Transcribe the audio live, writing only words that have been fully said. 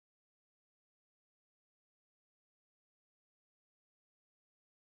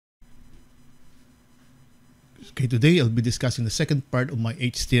Okay, today I'll be discussing the second part of my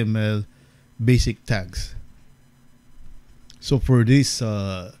HTML basic tags. So for this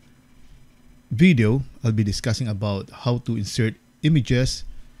video, I'll be discussing about how to insert images,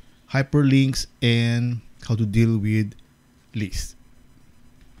 hyperlinks, and how to deal with lists.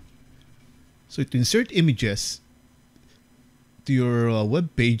 So to insert images to your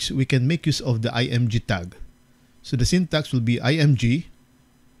web page, we can make use of the img tag. So the syntax will be img,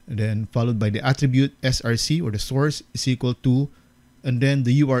 and then followed by the attribute src, or the source, is equal to, and then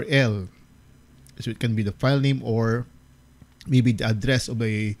the URL. So it can be the file name or maybe the address of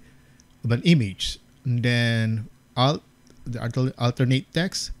an image, and then the alternate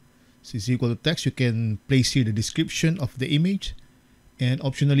text. So it's equal to text. You can place here the description of the image, and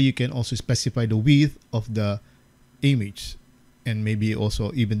optionally you can also specify the width of the image and maybe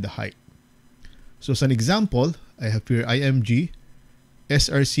also even the height. So as an example, I have here img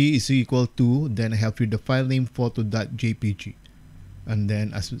src is equal to, then I have here the file name photo.jpg, and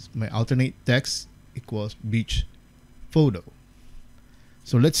then as my alternate text equals beach photo.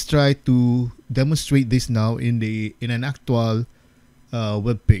 So let's try to demonstrate this now in an actual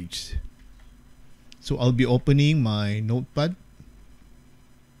web page. So I'll be opening my notepad.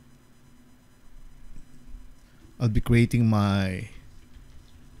 I'll be creating my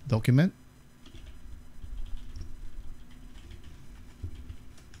document.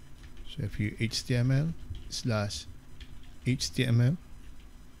 So I have here HTML/HTML,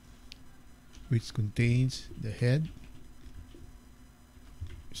 which contains the head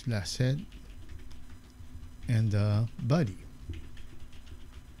 /head and the body.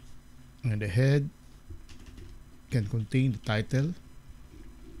 And the head can contain the title,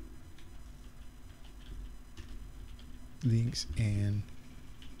 links, and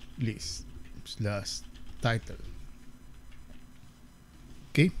list /title.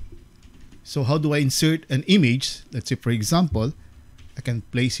 Okay, so how do I insert an image? Let's say, for example, I can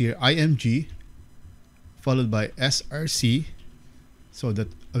place here img followed by src, so that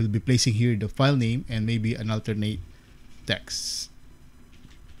I will be placing here the file name and maybe an alternate text.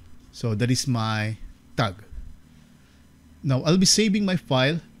 So that is my tag. Now I'll be saving my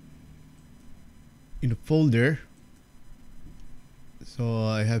file in a folder. So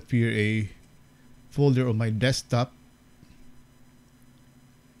I have here a folder on my desktop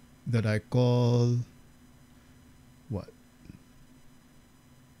that I call what?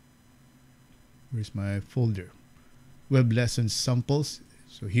 Where's my folder? Web lessons samples.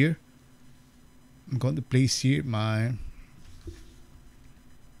 So here I'm going to place here my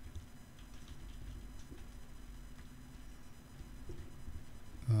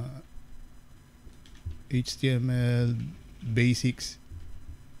HTML basics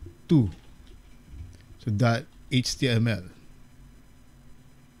 2. So .html.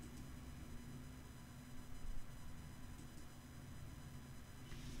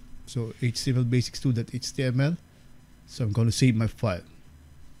 So HTML basics 2.html. So I'm going to save my file.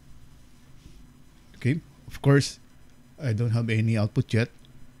 Okay, of course I don't have any output yet.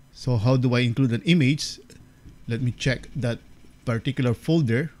 So how do I include an image? Let me check that particular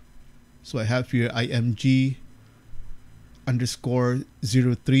folder. So I have here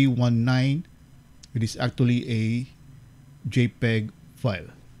img_0319. It is actually a JPEG file.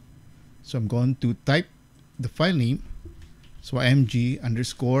 So I'm going to type the file name. So img_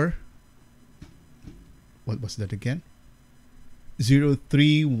 what was that again?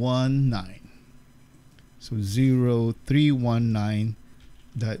 0319. So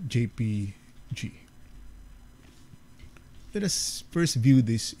 0319.jpg. Let us first view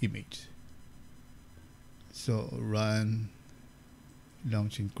this image. So run,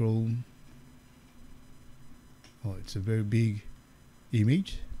 launch in Chrome. Oh, it's a very big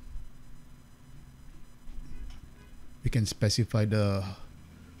image. We can specify the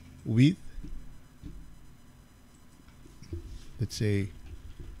width. Let's say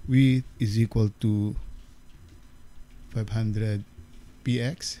width is equal to 500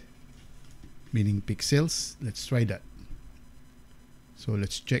 px, meaning pixels. Let's try that. So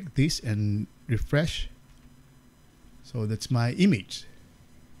let's check this and refresh. So that's my image.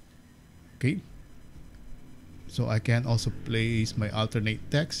 Okay, so I can also place my alternate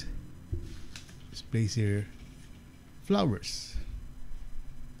text. Let's place here flowers.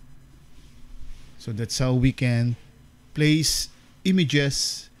 So that's how we can place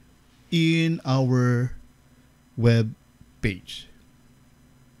images in our web page.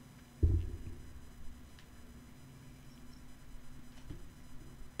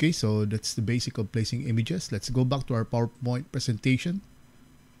 Okay, so that's the basic of placing images. Let's go back to our PowerPoint presentation,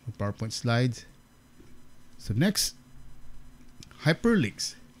 or PowerPoint slides. So next,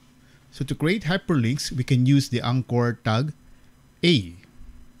 hyperlinks. So to create hyperlinks, we can use the anchor tag A.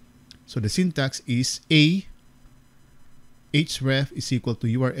 So the syntax is A, href is equal to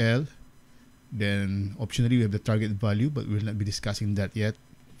URL. Then optionally we have the target value, but we will not be discussing that yet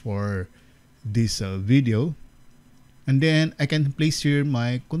for this video. And then I can place here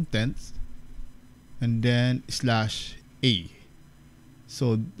my contents and then /A.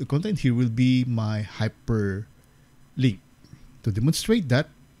 So the content here will be my hyperlink. To demonstrate that,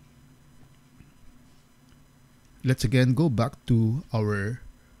 let's again go back to our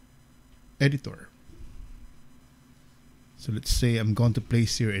editor. So let's say I'm going to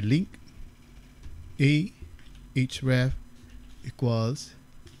place here a link. A href equals,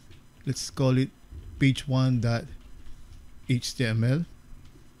 let's call it page1.html.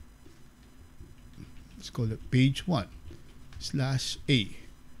 Let's call it page1 /A.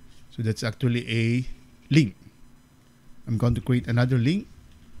 So that's actually a link. I'm going to create another link.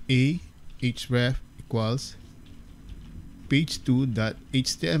 A href equals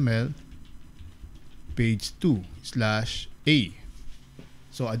page2.html page2 /A.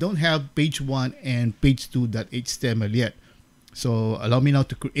 So I don't have page1 and page2.html yet. So allow me now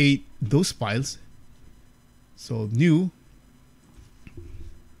to create those files. So new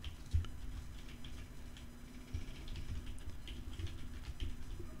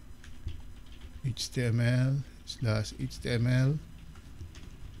html/html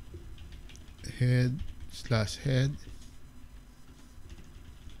head/head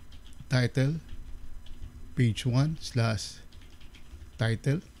title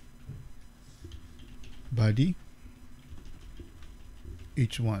page1/title body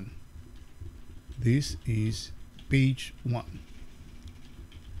h1. This is page 1.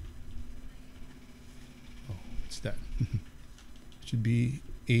 Oh, what's that? Should be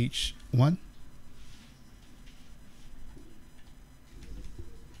h1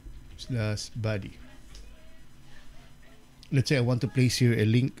 /body. Let's say I want to place here a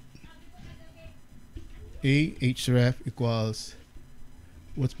link. A href equals,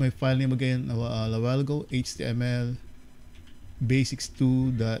 what's my file name again a while ago? HTML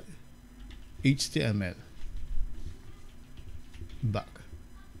basics2.html back,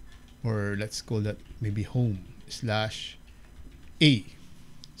 or let's call that maybe home/A.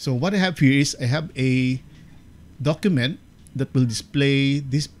 So what I have here is I have a document that will display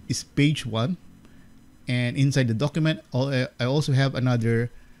this is page 1, and inside the document I also have another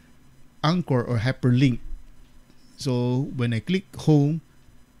anchor or hyperlink. So when I click home,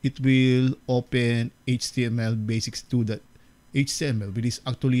 it will open HTML basics2.html, which is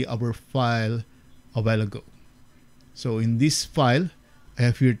actually our file a while ago. So in this file, I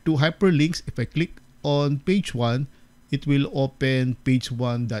have here two hyperlinks. If I click on page 1, it will open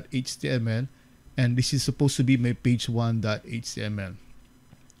page1.html, and this is supposed to be my page1.html.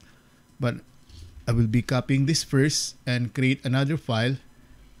 But I will be copying this first and create another file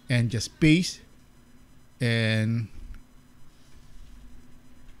and just paste and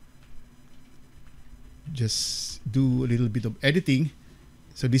just do a little bit of editing.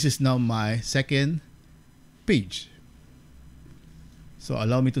 So this is now my second page. So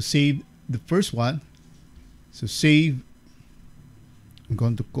allow me to save the first one. So save, I'm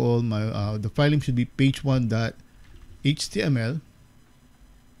going to call my the file name should be page1.html,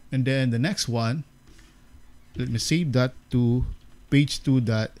 and then the next one, let me save that to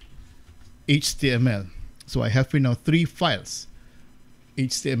page2.html. So I have here now three files: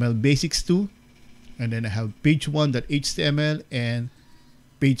 HTML basics2, and then I have page1.html and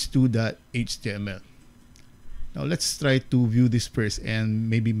page2.html. Now let's try to view this first and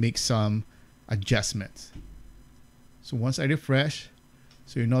maybe make some adjustments. So once I refresh,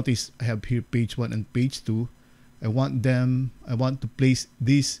 so you notice I have here page 1 and page 2. I want to place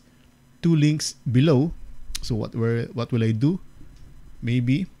these two links below. So what will I do?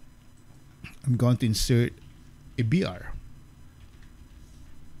 Maybe I'm going to insert a BR.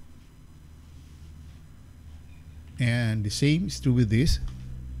 And the same is true with this.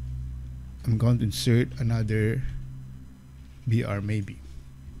 I'm going to insert another BR maybe.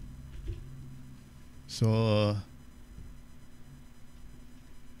 So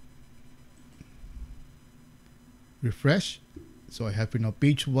refresh. So I have now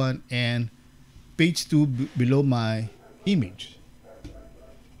page 1 and page 2 below my image.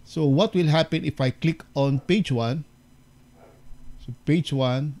 So what will happen if I click on page 1? So page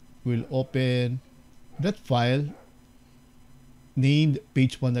 1 will open that file named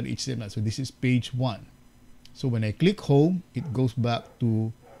page1.html. So this is page 1. So when I click home, it goes back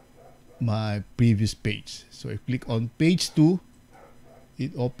to my previous page. So I click on page 2,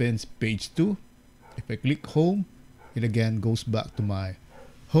 it opens page 2. If I click home, it again goes back to my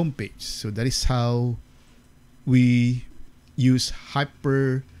homepage. So that is how we use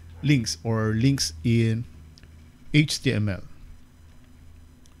hyperlinks or links in HTML.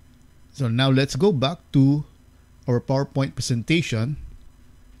 So now let's go back to our PowerPoint presentation.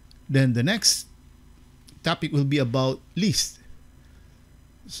 Then the next topic will be about lists.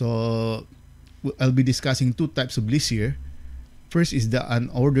 So I'll be discussing two types of lists here. First is the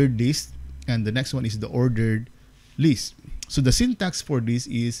unordered list, and the next one is the ordered list. So the syntax for this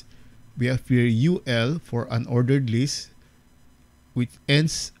is we have here UL for unordered list, which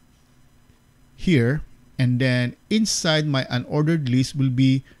ends here, and then inside my unordered list will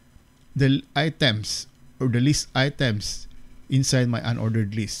be the items or the list items inside my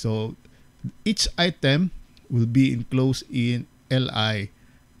unordered list. So each item will be enclosed in li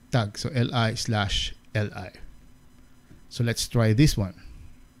tag, so li/li. So let's try this one.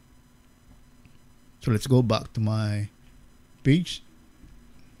 So let's go back to my page.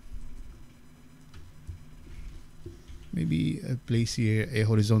 Maybe I place here a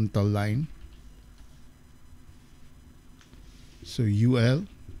horizontal line. So UL/UL.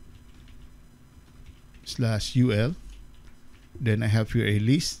 Then I have here a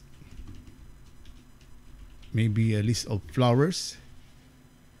list. Maybe a list of flowers.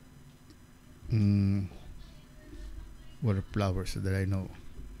 What are flowers that I know?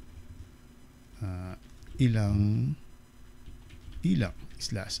 Ilang /li.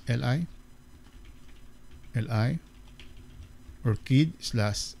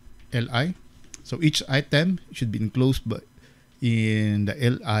 Orchid/li. So each item should be enclosed but in the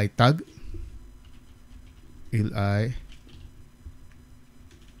li tag. Li.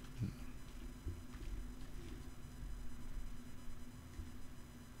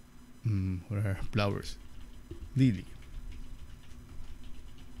 What are flowers? Lily.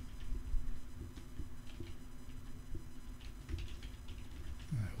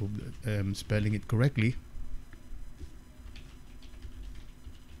 I hope that I'm spelling it correctly.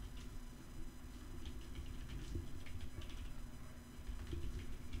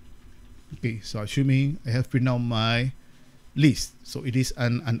 Okay, so assuming I have here now my list. So it is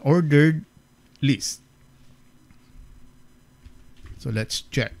an unordered list. So let's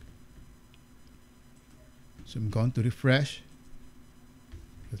check. So I'm going to refresh.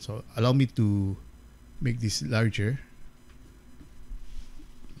 So allow me to make this larger.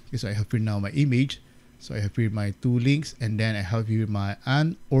 Okay, so I have here now my image. So I have here my two links, and then I have here my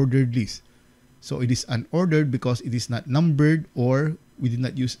unordered list. So it is unordered because it is not numbered, or we did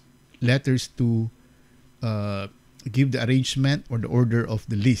not use letters to give the arrangement or the order of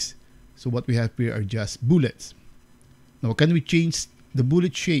the list. So what we have here are just bullets. Now, can we change the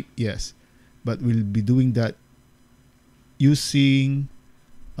bullet shape? Yes, but we'll be doing that using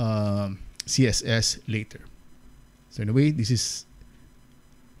CSS later. So anyway, this is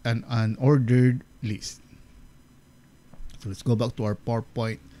an unordered list. So let's go back to our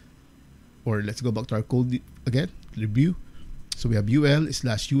PowerPoint, or let's go back to our code again, review. So we have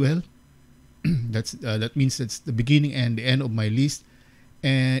UL/UL. That means that's the beginning and the end of my list.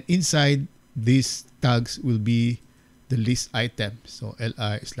 And inside these tags will be the list item. So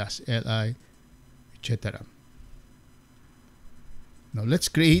li/li, etc. Now let's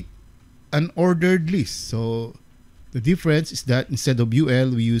create an ordered list. So the difference is that instead of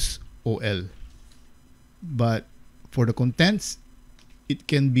UL, we use OL. But for the contents, it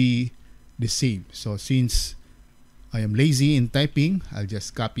can be the same. So since I am lazy in typing, I'll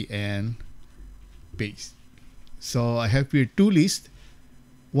just copy and paste. So I have here two lists.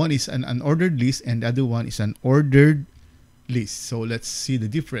 One is an unordered list and the other one is an ordered list. So let's see the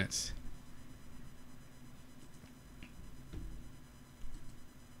difference.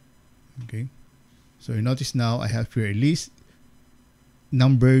 Okay. So you notice now I have here a list,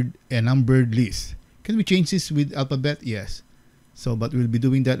 numbered list. Can we change this with alphabet? Yes. So, but we'll be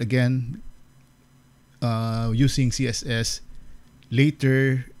doing that again using CSS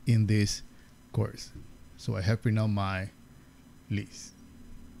later in this course. So I have here now my list.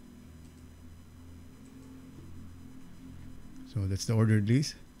 So that's the ordered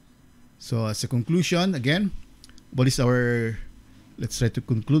list. So as a conclusion, again, what is our, let's try to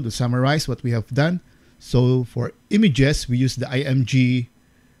conclude to summarize what we have done. So for images, we use the img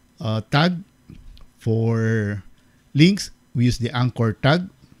tag. For links, we use the anchor tag.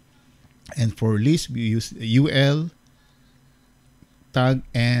 And for lists, we use the UL tag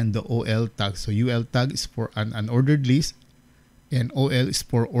and the OL tag. So UL tag is for an unordered list and OL is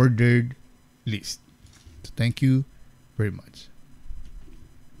for ordered list. So thank you very much.